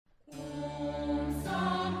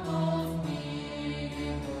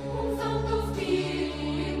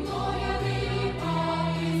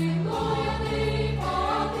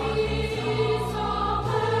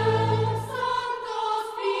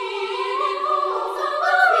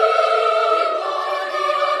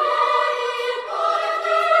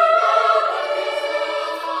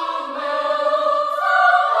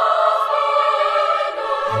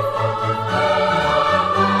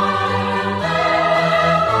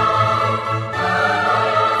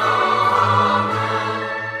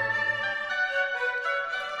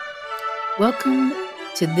Welcome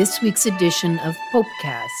to this week's edition of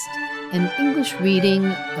Popecast, an English reading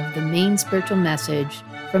of the main spiritual message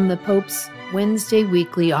from the Pope's Wednesday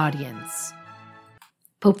weekly audience.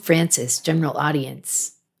 Pope Francis, General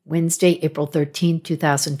Audience, Wednesday, April 13,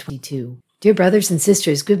 2022. Dear brothers and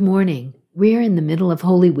sisters, good morning. We are in the middle of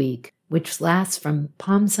Holy Week, which lasts from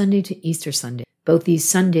Palm Sunday to Easter Sunday. Both these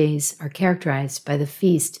Sundays are characterized by the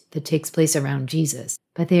feast that takes place around Jesus,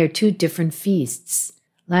 but they are two different feasts.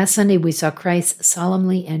 Last Sunday, we saw Christ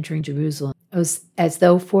solemnly entering Jerusalem as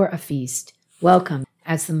though for a feast, welcomed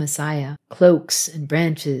as the Messiah. Cloaks and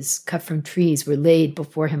branches cut from trees were laid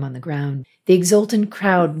before him on the ground. The exultant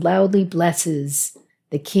crowd loudly blesses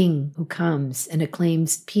the King who comes and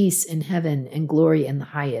acclaims peace in heaven and glory in the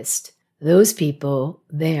highest. Those people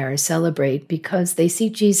there celebrate because they see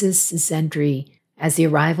Jesus' entry as the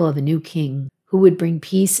arrival of a new king who would bring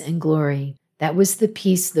peace and glory. That was the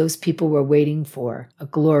peace those people were waiting for, a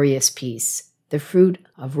glorious peace, the fruit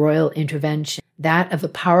of royal intervention, that of a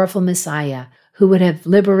powerful Messiah who would have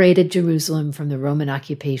liberated Jerusalem from the Roman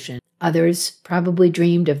occupation. Others probably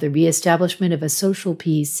dreamed of the reestablishment of a social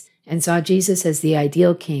peace and saw Jesus as the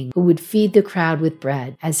ideal king who would feed the crowd with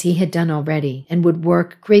bread, as he had done already, and would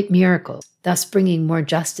work great miracles, thus bringing more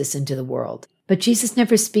justice into the world. But Jesus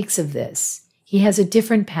never speaks of this. He has a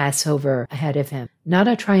different Passover ahead of him, not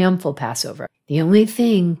a triumphal Passover. The only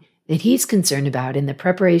thing that he's concerned about in the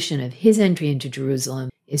preparation of his entry into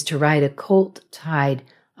Jerusalem is to ride a colt tide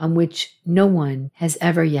on which no one has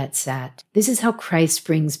ever yet sat. This is how Christ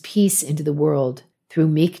brings peace into the world, through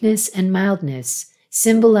meekness and mildness,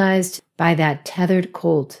 symbolized by that tethered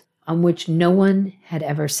colt on which no one had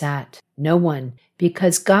ever sat. No one,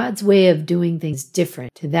 because God's way of doing things is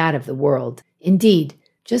different to that of the world. Indeed,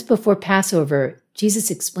 just before Passover, Jesus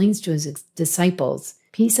explains to his disciples,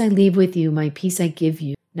 "Peace I leave with you, my peace I give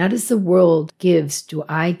you. Not as the world gives do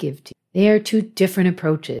I give to you." They are two different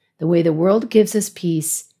approaches. The way the world gives us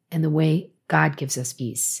peace and the way God gives us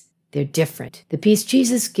peace. They're different. The peace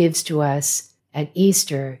Jesus gives to us at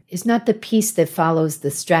Easter is not the peace that follows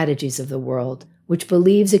the strategies of the world, which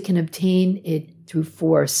believes it can obtain it through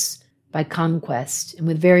force, by conquest, and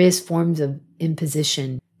with various forms of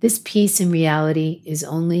imposition. This peace in reality is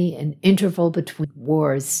only an interval between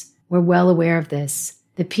wars. We're well aware of this.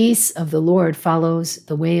 The peace of the Lord follows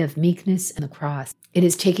the way of meekness and the cross. It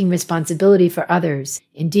is taking responsibility for others.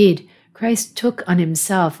 Indeed, Christ took on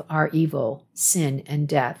himself our evil, sin, and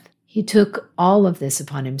death. He took all of this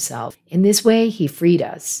upon himself. In this way, he freed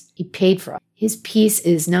us. He paid for us. His peace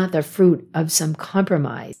is not the fruit of some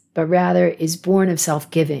compromise, but rather is born of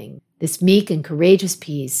self-giving. This meek and courageous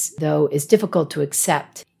peace, though, is difficult to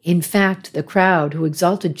accept. In fact, the crowd who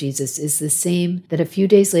exalted Jesus is the same that a few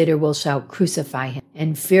days later will shout, "Crucify him,"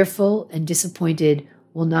 and fearful and disappointed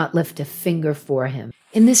will not lift a finger for him.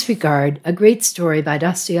 In this regard, a great story by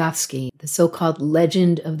Dostoevsky, the so-called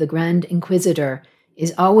Legend of the Grand Inquisitor,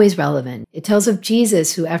 is always relevant. It tells of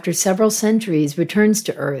Jesus who, after several centuries, returns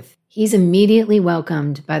to earth. He's immediately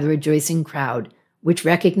welcomed by the rejoicing crowd, which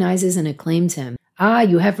recognizes and acclaims him. "Ah,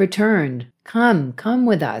 you have returned. Come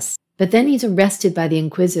with us." But then he's arrested by the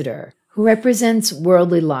Inquisitor, who represents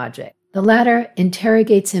worldly logic. The latter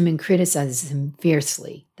interrogates him and criticizes him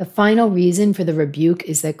fiercely. The final reason for the rebuke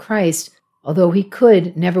is that Christ, although he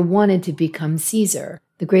could, never wanted to become Caesar,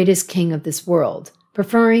 the greatest king of this world,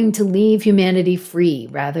 preferring to leave humanity free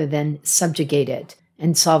rather than subjugate it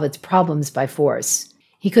and solve its problems by force.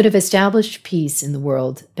 He could have established peace in the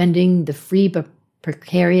world, bending the free but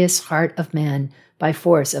precarious heart of man by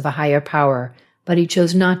force of a higher power, but he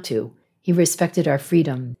chose not to. He respected our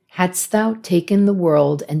freedom. "Hadst thou taken the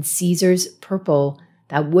world and Caesar's purple,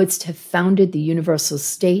 thou wouldst have founded the universal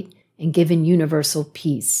state and given universal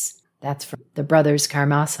peace." That's from the Brothers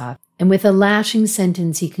Karamazov. And with a lashing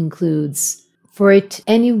sentence he concludes, "For if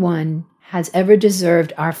anyone has ever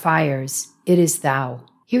deserved our fires, it is thou."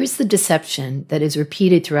 Here is the deception that is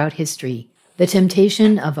repeated throughout history, the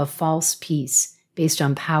temptation of a false peace based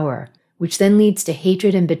on power, which then leads to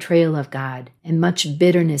hatred and betrayal of God, and much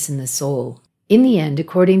bitterness in the soul. In the end,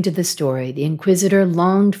 according to the story, the Inquisitor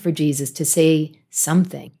longed for Jesus to say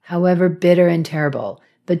something, however bitter and terrible,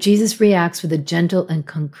 but Jesus reacts with a gentle and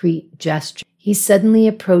concrete gesture. He suddenly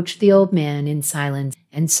approached the old man in silence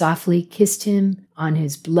and softly kissed him on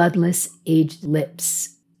his bloodless, aged lips.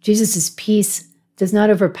 Jesus' peace does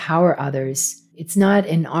not overpower others. It's not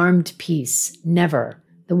an armed peace, never.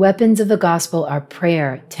 The weapons of the gospel are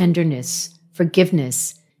prayer, tenderness,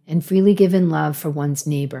 forgiveness, and freely given love for one's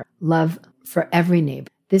neighbor, love for every neighbor.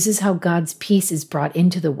 This is how God's peace is brought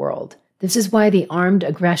into the world. This is why the armed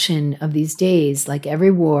aggression of these days, like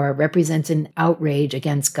every war, represents an outrage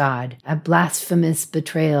against God, a blasphemous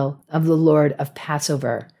betrayal of the Lord of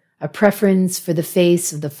Passover, a preference for the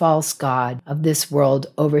face of the false god of this world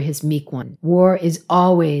over his meek one. War is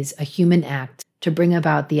always a human act to bring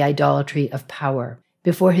about the idolatry of power.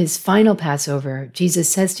 Before his final Passover, Jesus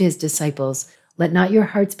says to his disciples, "Let not your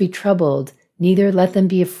hearts be troubled, neither let them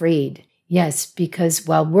be afraid." Yes, because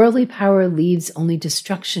while worldly power leaves only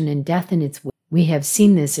destruction and death in its wake, we have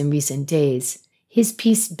seen this in recent days, his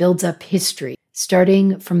peace builds up history,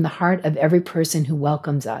 starting from the heart of every person who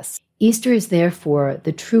welcomes us. Easter is therefore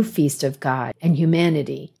the true feast of God and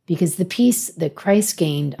humanity, because the peace that Christ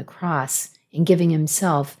gained on the cross in giving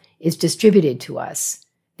himself is distributed to us.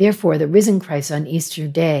 Therefore, the risen Christ on Easter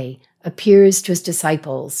Day appears to his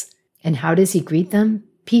disciples. And how does he greet them?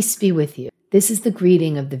 Peace be with you. This is the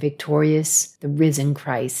greeting of the victorious, the risen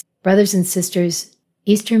Christ. Brothers and sisters,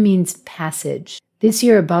 Easter means passage. This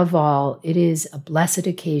year, above all, it is a blessed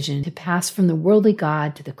occasion to pass from the worldly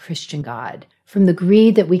God to the Christian God, from the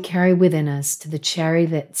greed that we carry within us to the charity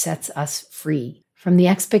that sets us free, from the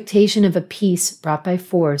expectation of a peace brought by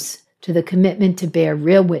force to the commitment to bear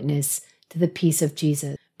real witness to the peace of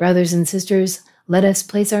Jesus. Brothers and sisters, let us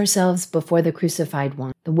place ourselves before the crucified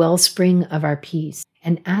one, the wellspring of our peace,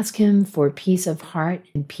 and ask him for peace of heart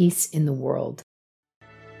and peace in the world.